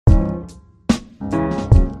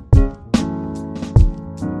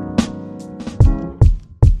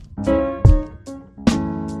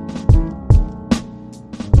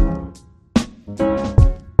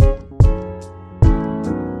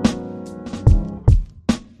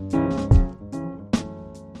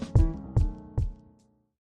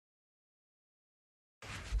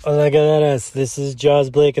Hola, galeras. This is Jaws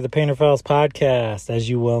Blake of the Painter Files podcast. As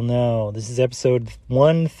you well know, this is episode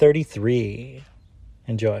 133.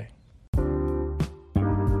 Enjoy.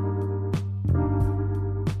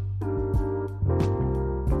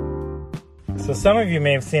 So some of you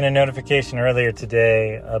may have seen a notification earlier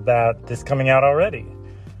today about this coming out already.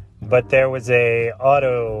 But there was a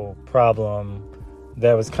auto problem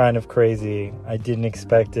that was kind of crazy. I didn't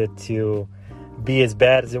expect it to be as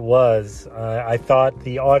bad as it was. I thought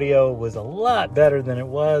the audio was a lot better than it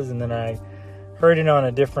was, and then I heard it on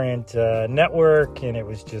a different network, and it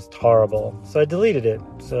was just horrible. So I deleted it.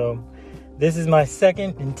 So this is my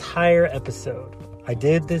second entire episode. I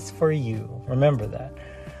did this for you. Remember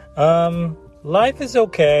that. Life is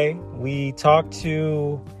okay. We talked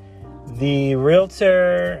to the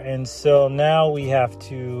realtor, and so now we have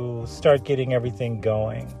to start getting everything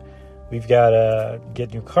going. We've got to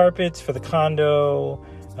get new carpets for the condo,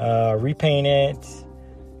 repaint it,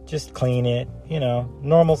 just clean it,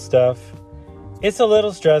 normal stuff. It's a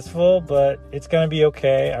little stressful, but it's going to be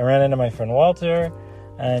okay. I ran into my friend Walter,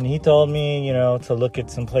 and he told me, to look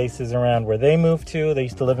at some places around where they moved to. They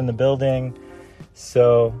used to live in the building,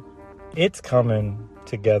 so it's coming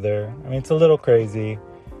together. I mean, it's a little crazy,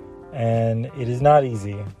 and it is not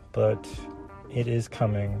easy, but it is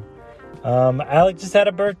coming. Alec just had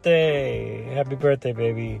a birthday. Happy birthday,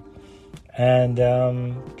 baby. And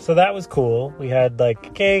so that was cool. We had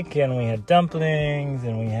cake, and we had dumplings,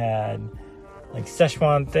 and we had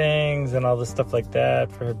Szechuan things and all this stuff like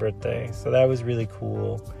that for her birthday. So that was really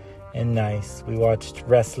cool and nice. We watched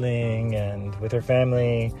wrestling and with her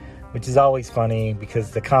family, which is always funny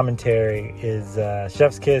because the commentary is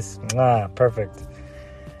chef's kiss. Perfect.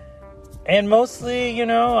 And mostly,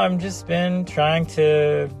 I'm just been trying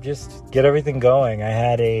to just get everything going. I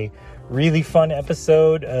had a really fun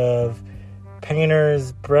episode of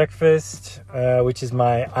Painter's Breakfast, which is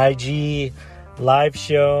my IG live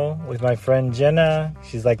show with my friend Jenna.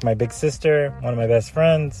 She's like my big sister, one of my best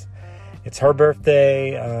friends. It's her birthday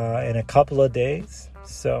in a couple of days.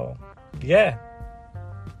 So, yeah.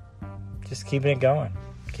 Just keeping it going.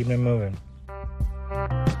 Keeping it moving.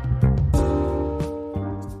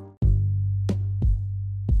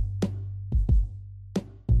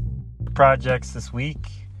 Projects this week.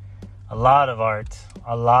 A lot of art.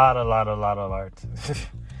 A lot of art.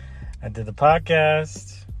 I did the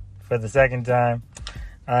podcast for the second time.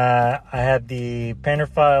 I had the Painter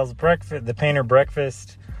Files breakfast, the Painter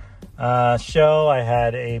Breakfast show. I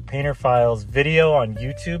had a Painter Files video on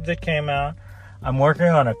YouTube that came out. I'm working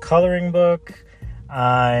on a coloring book.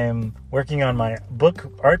 I'm working on my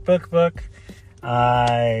art book.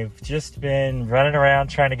 I've just been running around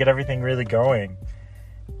trying to get everything really going.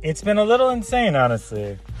 It's been a little insane,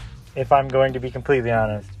 honestly, if I'm going to be completely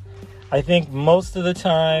honest. I think most of the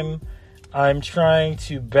time I'm trying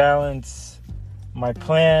to balance my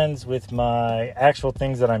plans with my actual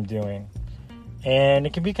things that I'm doing. And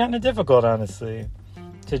it can be kind of difficult, honestly,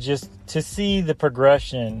 to see the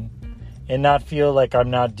progression and not feel like I'm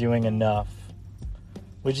not doing enough,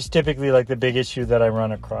 which is typically the big issue that I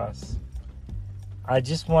run across. I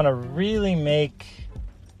just want to really make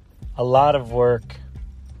a lot of work,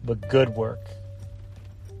 but good work.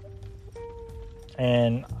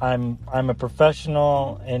 And I'm a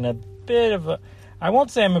professional and a bit of I won't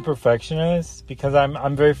say I'm a perfectionist because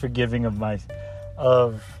I'm very forgiving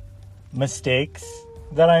of mistakes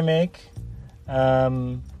that I make.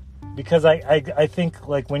 Because I think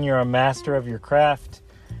when you're a master of your craft,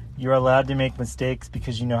 you're allowed to make mistakes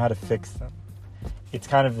because you know how to fix them. It's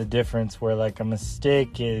kind of the difference where a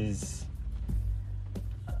mistake is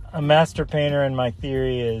a master painter, in my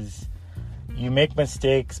theory, is you make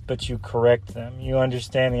mistakes, but you correct them. You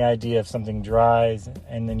understand the idea of something dries,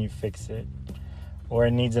 and then you fix it. Or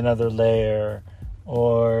it needs another layer.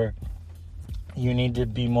 Or you need to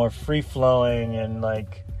be more free-flowing and,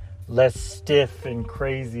 less stiff and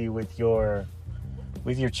crazy with your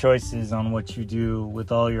choices on what you do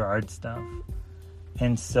with all your art stuff.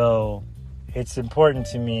 And so it's important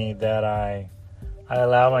to me that I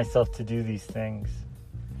allow myself to do these things.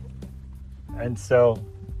 And so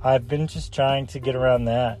I've been just trying to get around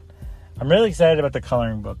that. I'm really excited about the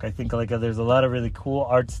coloring book. I think there's a lot of really cool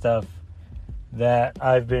art stuff that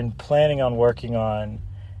I've been planning on working on,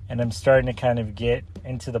 and I'm starting to kind of get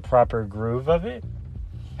into the proper groove of it.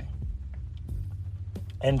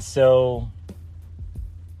 And so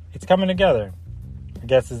it's coming together, I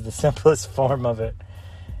guess is the simplest form of it.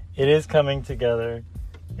 It is coming together.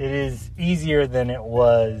 It is easier than it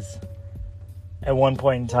was at one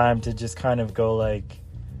point in time to just kind of go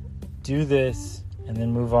do this and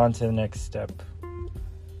then move on to the next step.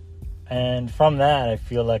 And from that, I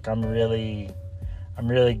feel like I'm I'm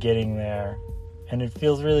really getting there. And it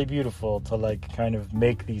feels really beautiful to like kind of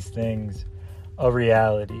make these things a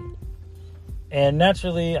reality. And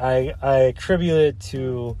naturally, I attribute it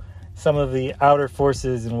to some of the outer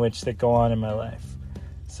forces in which that go on in my life.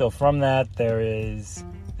 So from that, there is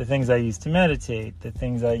the things I use to meditate, the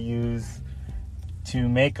things I use to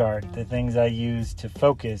make art, the things I use to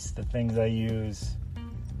focus, the things I use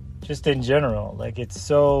just in general. Like, it's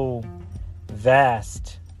so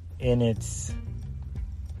vast in its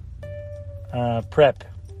prep.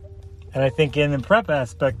 And I think in the prep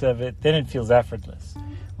aspect of it, then it feels effortless.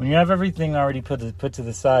 When you have everything already put to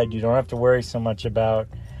the side, you don't have to worry so much about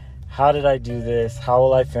how did I do this? How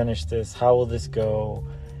will I finish this? How will this go?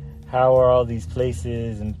 How are all these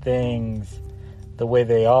places and things the way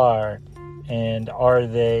they are? And are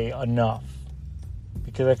they enough?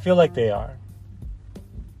 Because I feel like they are.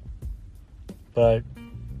 But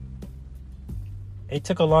it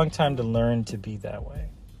took a long time to learn to be that way.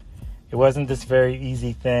 It wasn't this very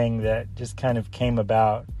easy thing that just kind of came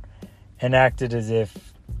about and acted as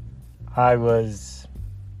if I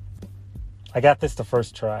got this the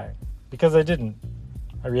first try. Because I didn't.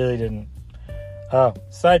 I really didn't. Oh,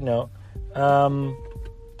 side note,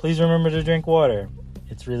 please remember to drink water.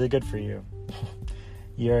 It's really good for you.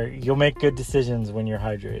 You'll make good decisions when you're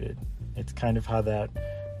hydrated. It's kind of how that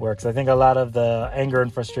works. I think a lot of the anger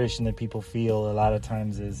and frustration that people feel a lot of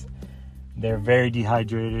times is they're very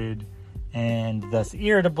dehydrated and thus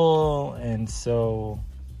irritable, and so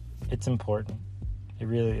it's important. It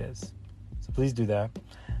really is. So please do that.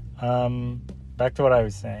 Back to what I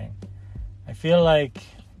was saying. I feel like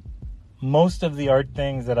most of the art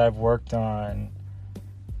things that I've worked on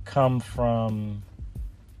come from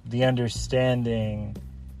the understanding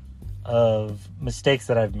of mistakes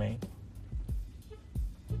that I've made.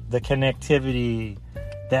 The connectivity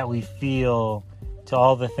that we feel to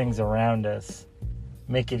all the things around us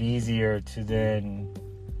make it easier to then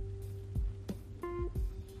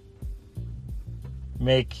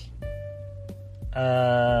make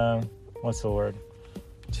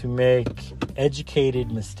to make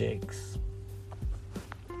educated mistakes.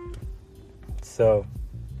 So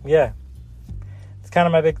yeah, it's kind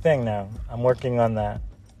of my big thing now. I'm working on that.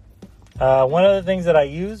 One of the things that I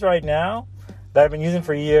use right now that I've been using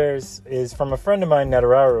for years is from a friend of mine,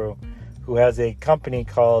 Netararu, who has a company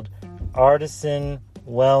called Artisan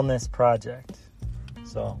Wellness Project.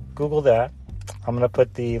 So Google that. I'm going to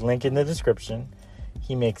put the link in the description.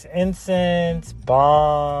 He makes incense,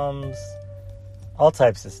 balms, all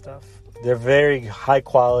types of stuff. They're very high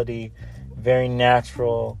quality, very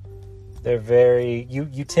natural. They're very, you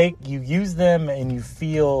use them and you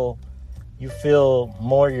feel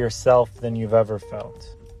more yourself than you've ever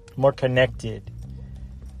felt. More connected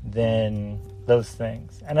than those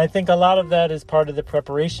things. And I think a lot of that is part of the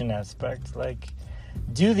preparation aspect. Like,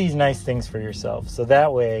 do these nice things for yourself. So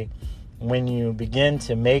that way, when you begin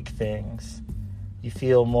to make things, you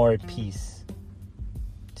feel more at peace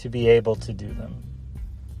to be able to do them.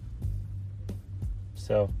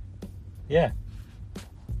 So, yeah.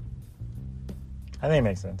 I think it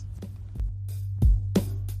makes sense.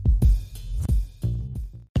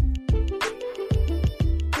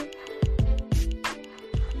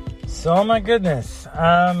 So, oh my goodness.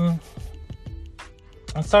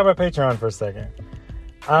 Let's talk about Patreon for a second.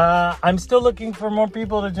 I'm still looking for more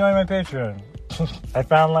people to join my Patreon.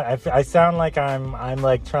 I sound like I'm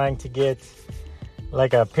like trying to get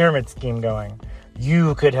like a pyramid scheme going.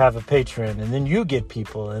 You could have a patron, and then you get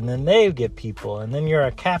people, and then they get people, and then you're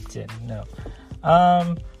a captain. No.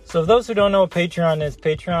 So those who don't know what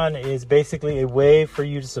Patreon is basically a way for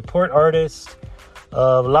you to support artists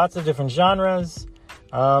of lots of different genres,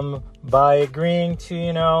 by agreeing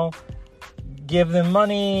to, give them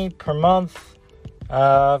money per month,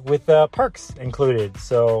 with perks included.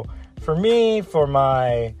 So for me, for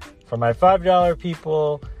my $5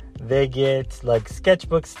 people, they get like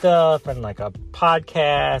sketchbook stuff and like a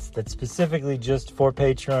podcast that's specifically just for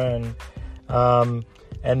Patreon.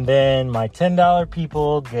 And then my $10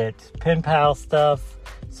 people get pen pal stuff.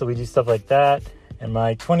 So we do stuff like that. And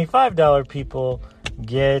my $25 people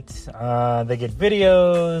get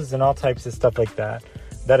videos and all types of stuff like that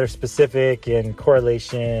are specific in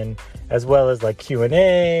correlation, as well as like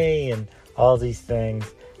Q&A and all these things.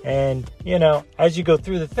 And, as you go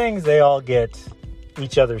through the things, they all get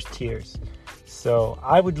each other's tiers. So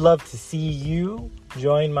I would love to see you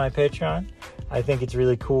join my Patreon. I think it's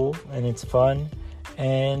really cool and it's fun.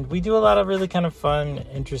 And we do a lot of really kind of fun,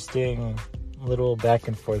 interesting little back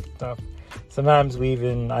and forth stuff. Sometimes I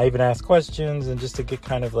even ask questions and just to get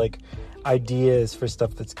kind of like ideas for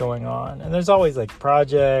stuff that's going on. And there's always like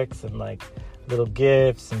projects and like little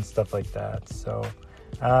gifts and stuff like that. So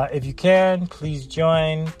if you can, please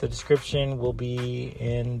join. The description will be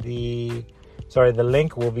in the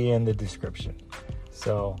link will be in the description.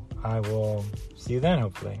 So I will see you then,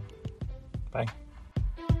 hopefully. Bye.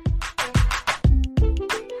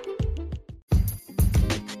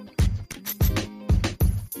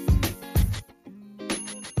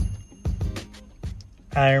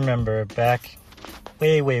 I remember back,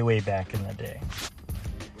 way back in the day,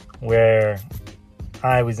 where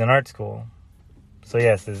I was in art school. So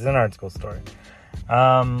yes, this is an art school story.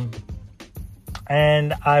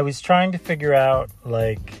 And I was trying to figure out,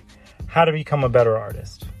 like, how to become a better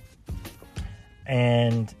artist.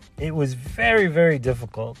 And it was very, very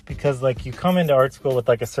difficult because, like, you come into art school with,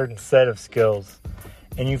 like, a certain set of skills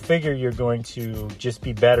and you figure you're going to just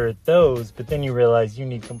be better at those, but then you realize you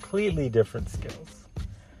need completely different skills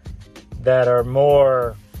that are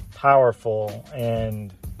more powerful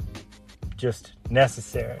and just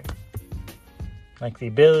necessary. Like the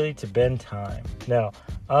ability to bend time. Now,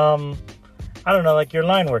 I don't know, like your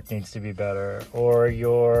line work needs to be better, or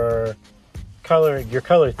your color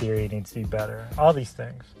theory needs to be better. All these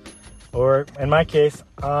things. Or in my case,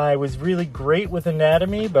 I was really great with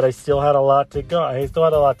anatomy, but I still had a lot to go. I still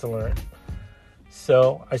had a lot to learn.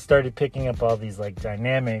 So I started picking up all these like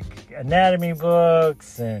dynamic anatomy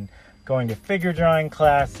books and going to figure drawing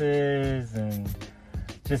classes and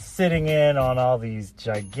just sitting in on all these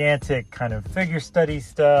gigantic kind of figure study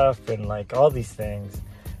stuff and like all these things.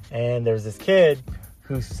 And there's this kid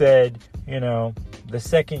who said, the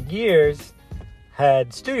second years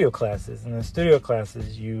had studio classes. And the studio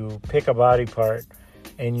classes, you pick a body part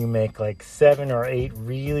and you make like 7 or 8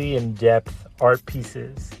 really in-depth art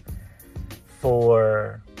pieces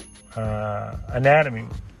for anatomy.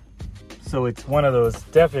 So it's one of those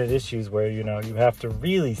definite issues where, you have to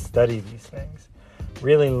really study these things,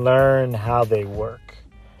 really learn how they work.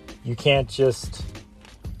 You can't just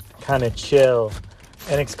kind of chill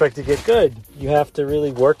and expect to get good. You have to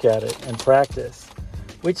really work at it and practice,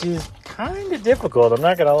 which is kind of difficult. I'm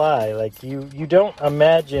not going to lie. Like you don't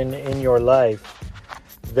imagine in your life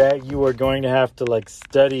that you are going to have to like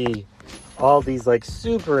study all these like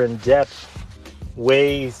super in-depth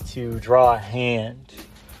ways to draw a hand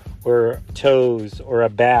or toes or a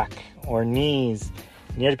back or knees.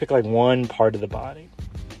 And you have to pick like one part of the body.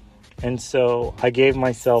 And so I gave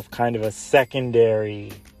myself kind of a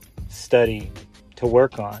secondary study to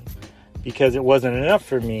work on because it wasn't enough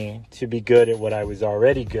for me to be good at what I was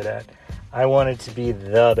already good at. I wanted to be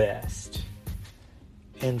the best.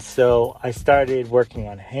 And so I started working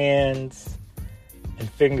on hands and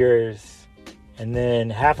fingers. And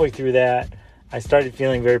then halfway through that, I started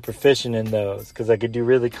feeling very proficient in those because I could do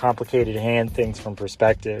really complicated hand things from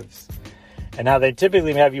perspectives. And how they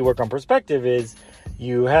typically have you work on perspective is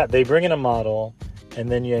they bring in a model and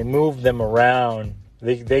then you move them around.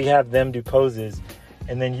 They have them do poses,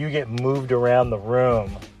 and then you get moved around the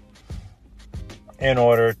room in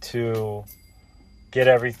order to get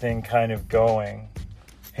everything kind of going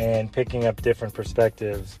and picking up different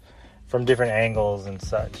perspectives from different angles and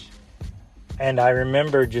such. And I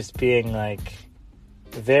remember just being like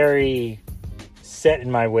very set in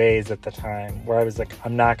my ways at the time where I was like,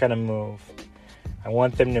 I'm not going to move. I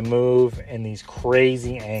want them to move in these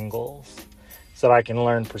crazy angles so that I can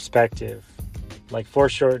learn perspective, like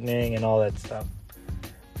foreshortening and all that stuff.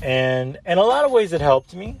 And in a lot of ways it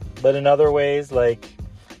helped me, but in other ways, like,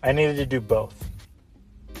 I needed to do both.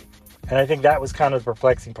 And I think that was kind of the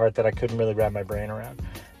perplexing part that I couldn't really wrap my brain around.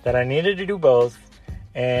 That I needed to do both,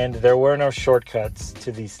 and there were no shortcuts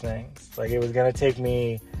to these things. Like, it was going to take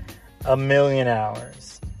me 1,000,000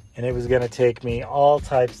 hours, and it was going to take me all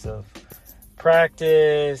types of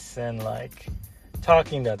practice and, like,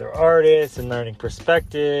 talking to other artists and learning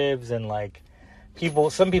perspectives and, like,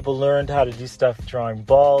 some people learned how to do stuff drawing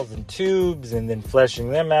balls and tubes and then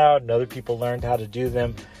fleshing them out, and other people learned how to do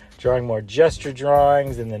them drawing more gesture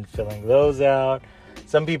drawings and then filling those out.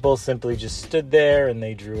 Some people simply just stood there and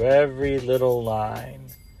they drew every little line.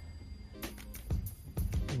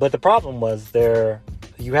 But the problem was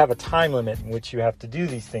you have a time limit in which you have to do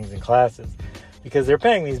these things in classes because they're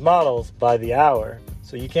paying these models by the hour.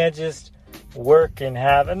 So you can't just work and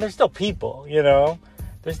they're still people,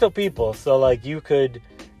 They're still people, so like you could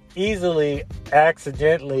easily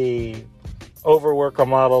accidentally overwork a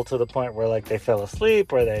model to the point where like they fell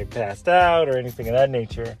asleep or they passed out or anything of that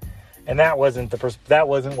nature, and that wasn't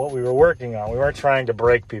what we were working on. We weren't trying to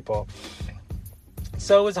break people,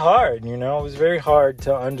 so it was hard. It was very hard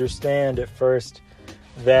to understand at first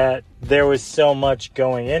that there was so much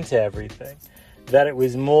going into everything, that it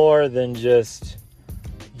was more than just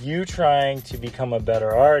you trying to become a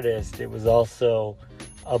better artist. It was also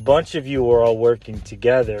a bunch of you were all working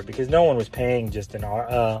together, because no one was paying just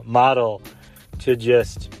a model to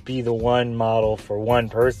just be the one model for one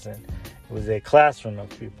person. It was a classroom of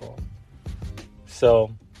people.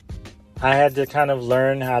 So I had to kind of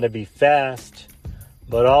learn how to be fast,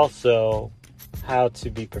 but also how to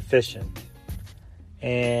be proficient.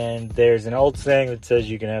 And there's an old saying that says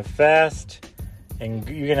you can have fast and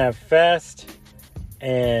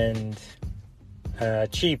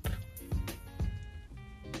cheap,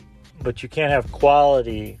 but you can't have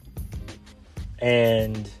quality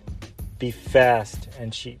and be fast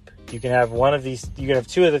and cheap. You can have one of these. You can have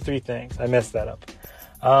two of the three things. I messed that up.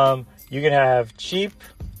 You can have cheap,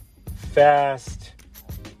 fast,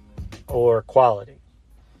 or quality.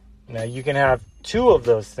 Now, you can have two of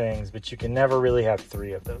those things, but you can never really have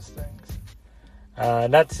three of those things.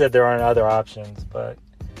 Not to say there aren't other options, but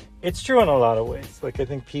it's true in a lot of ways. Like, I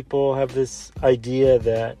think people have this idea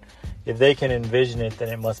that if they can envision it, then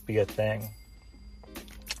it must be a thing.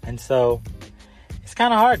 And so it's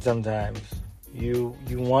kind of hard sometimes. You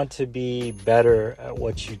want to be better at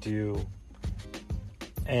what you do.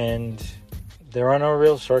 And there are no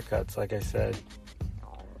real shortcuts, like I said.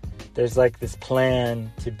 There's like this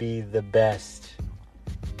plan to be the best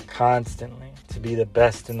constantly, to be the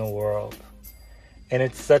best in the world. And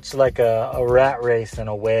it's such like a rat race in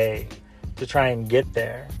a way to try and get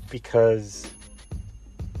there, because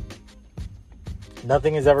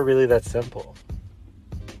nothing is ever really that simple.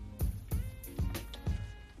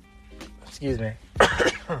 Excuse me.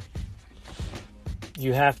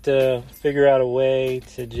 You have to figure out a way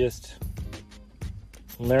to just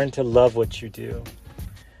learn to love what you do.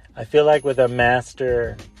 I feel like with a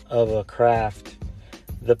master of a craft,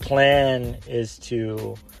 the plan is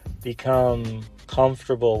to become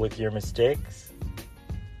comfortable with your mistakes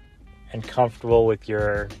and comfortable with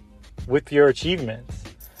your achievements.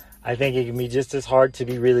 I think it can be just as hard to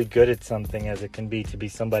be really good at something as it can be to be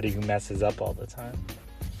somebody who messes up all the time.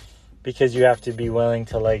 Because you have to be willing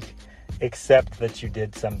to accept that you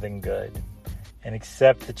did something good, and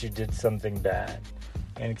accept that you did something bad,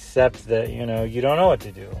 and accept that, you don't know what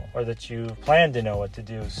to do, or that you plan to know what to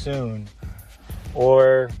do soon,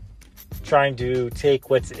 or trying to take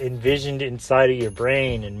what's envisioned inside of your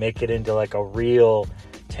brain and make it into like a real,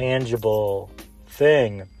 tangible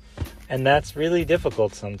thing. And that's really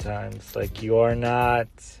difficult sometimes. Like, you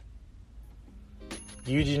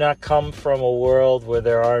do not come from a world where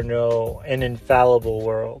there are an infallible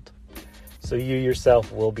world. So you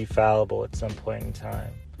yourself will be fallible at some point in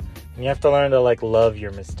time. And you have to learn to love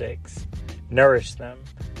your mistakes, nourish them,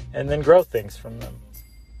 and then grow things from them.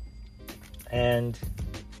 And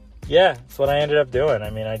yeah, that's what I ended up doing. I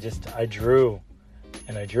mean, I drew,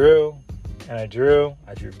 and I drew, and I drew.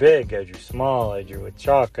 I drew big, I drew small, I drew with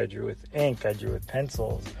chalk, I drew with ink, I drew with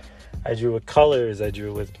pencils, I drew with colors, I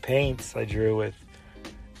drew with paints, I drew with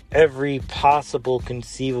every possible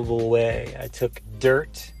conceivable way. I took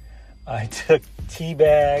dirt, I took tea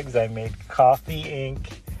bags, I made coffee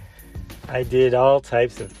ink, I did all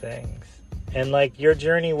types of things. And your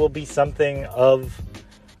journey will be something of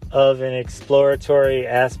an exploratory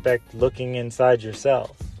aspect, looking inside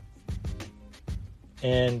yourself.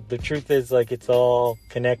 And the truth is, it's all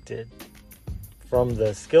connected. From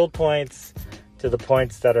the skill points to the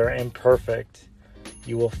points that are imperfect,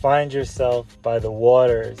 you will find yourself by the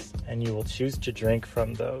waters, and you will choose to drink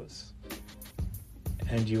from those.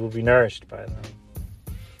 And you will be nourished by them.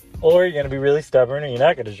 Or you're going to be really stubborn and you're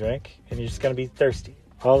not going to drink, and you're just going to be thirsty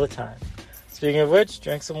all the time. Speaking of which,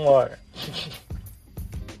 drink some water.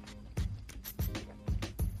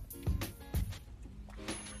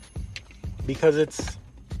 Because it's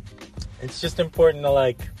just important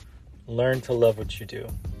to learn to love what you do.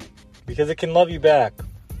 Because it can love you back,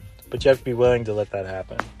 but you have to be willing to let that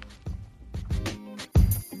happen.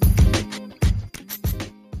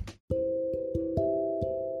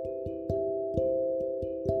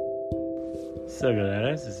 So good at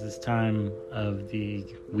us. This is time of the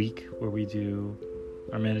week where we do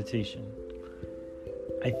our meditation.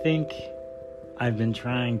 I think I've been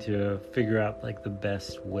trying to figure out the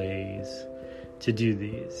best ways to do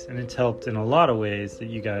these, and it's helped in a lot of ways that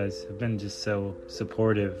you guys have been just so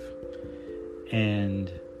supportive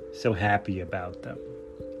and so happy about them.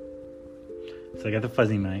 So I got the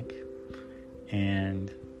fuzzy mic,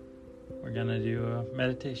 and we're gonna do a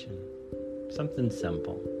meditation. Something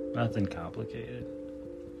simple, nothing complicated.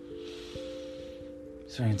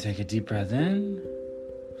 So I'm gonna take a deep breath in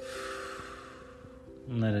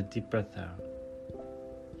and let a deep breath out.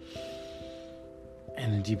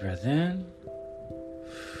 And a deep breath in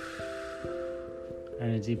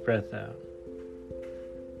and a deep breath out.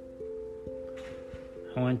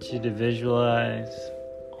 I want you to visualize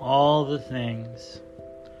all the things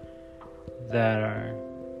that are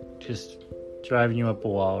just driving you up a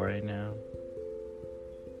wall right now.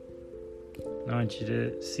 I want you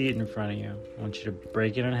to see it in front of you. I want you to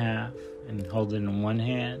break it in half and hold it in one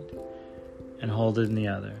hand and hold it in the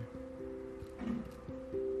other.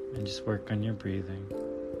 And just work on your breathing.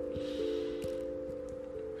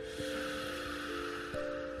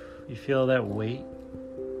 You feel that weight?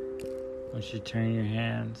 Once you turn your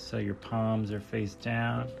hands so your palms are face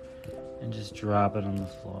down and just drop it on the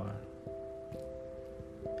floor.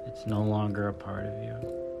 It's no longer a part of you.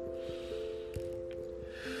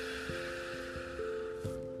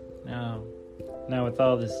 Now with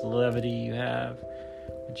all this levity you have,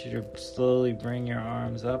 I want you to slowly bring your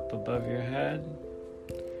arms up above your head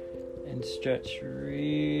and stretch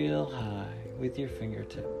real high with your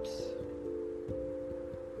fingertips.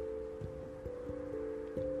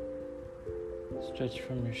 Stretch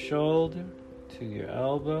from your shoulder to your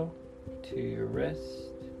elbow, to your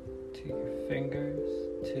wrist, to your fingers,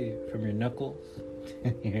 from your knuckles,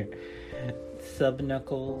 to your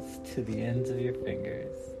sub-knuckles, to the ends of your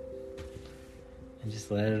fingers. And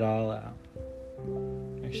just let it all out.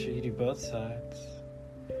 Make sure you do both sides.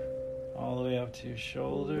 All the way up to your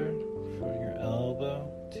shoulder, from your elbow,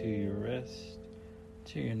 to your wrist,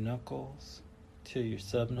 to your knuckles, to your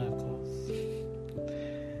sub-knuckles,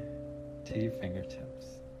 to your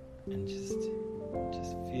fingertips. And just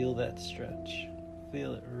feel that stretch.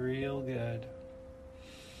 Feel it real good.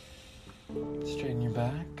 Straighten your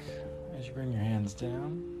back as you bring your hands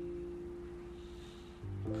down.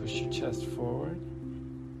 Push your chest forward.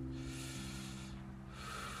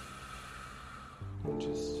 And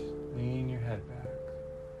just lean your head back.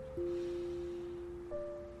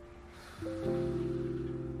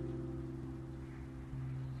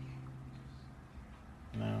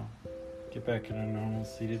 Now, get back in a normal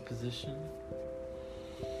seated position.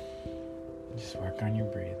 Just work on your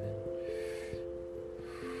breathing.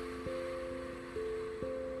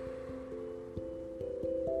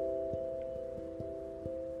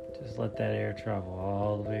 Just let that air travel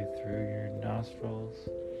all the way through your nostrils,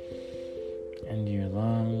 into your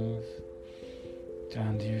lungs,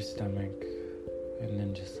 down to your stomach, and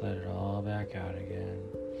then just let it all back out again.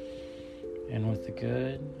 In with the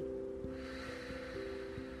good,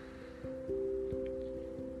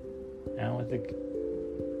 out with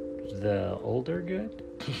the older good.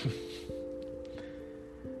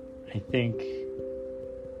 I think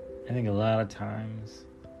a lot of times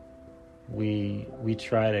we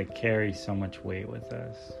try to carry so much weight with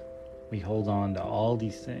us. We hold on to all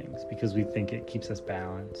these things because we think it keeps us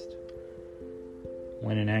balanced.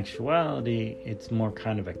 When in actuality, it's more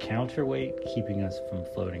kind of a counterweight, keeping us from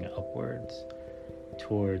floating upwards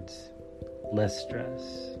towards less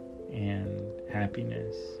stress and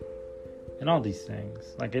happiness and all these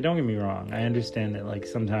things. Like, don't get me wrong, I understand that, like,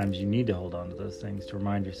 sometimes you need to hold on to those things to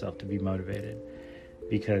remind yourself to be motivated,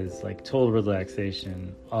 because, like, total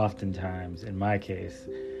relaxation oftentimes, in my case,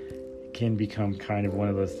 can become kind of one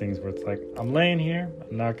of those things where it's like, I'm laying here,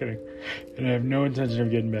 and I have no intention of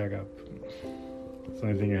getting back up. It's the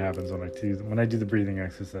only thing that happens when I do the breathing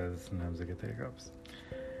exercise. Sometimes I get the hiccups.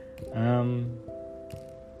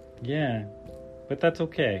 Yeah, but that's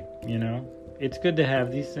okay, you know? It's good to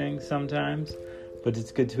have these things sometimes, but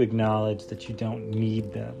it's good to acknowledge that you don't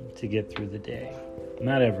need them to get through the day.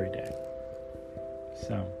 Not every day.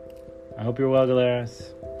 So, I hope you're well,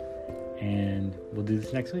 Galeras, and we'll do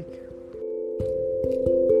this next week.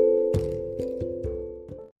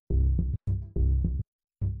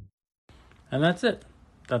 And that's it.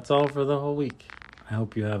 That's all for the whole week. I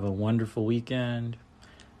hope you have a wonderful weekend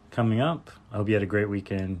coming up. I hope you had a great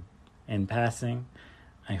weekend in passing.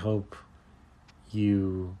 I hope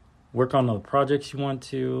you work on the projects you want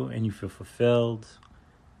to and you feel fulfilled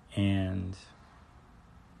and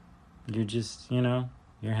you're just,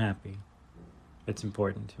 you're happy. It's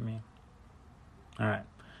important to me. All right.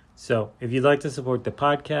 So if you'd like to support the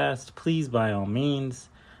podcast, please, by all means,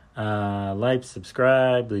 like,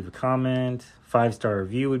 subscribe, leave a comment, 5-star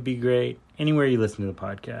review would be great. Anywhere you listen to the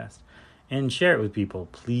podcast, and share it with people.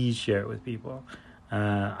 Please share it with people.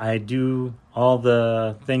 I do all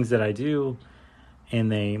the things that I do,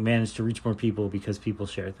 and they manage to reach more people because people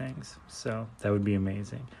share things. So that would be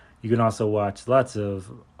amazing. You can also watch lots of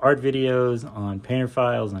art videos on Painter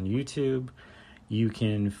Files on YouTube. You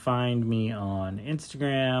can find me on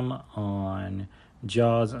Instagram on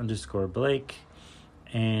Jaws_Blake.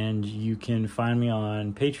 And you can find me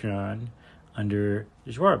on Patreon under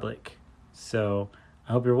Joar Blake. So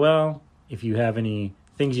I hope you're well. If you have any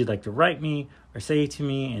things you'd like to write me or say to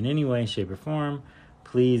me in any way, shape, or form,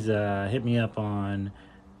 please hit me up on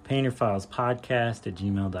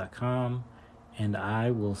painterfilespodcast@gmail.com, and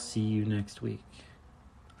I will see you next week.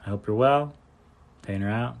 I hope you're well. Painter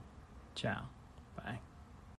out. Ciao.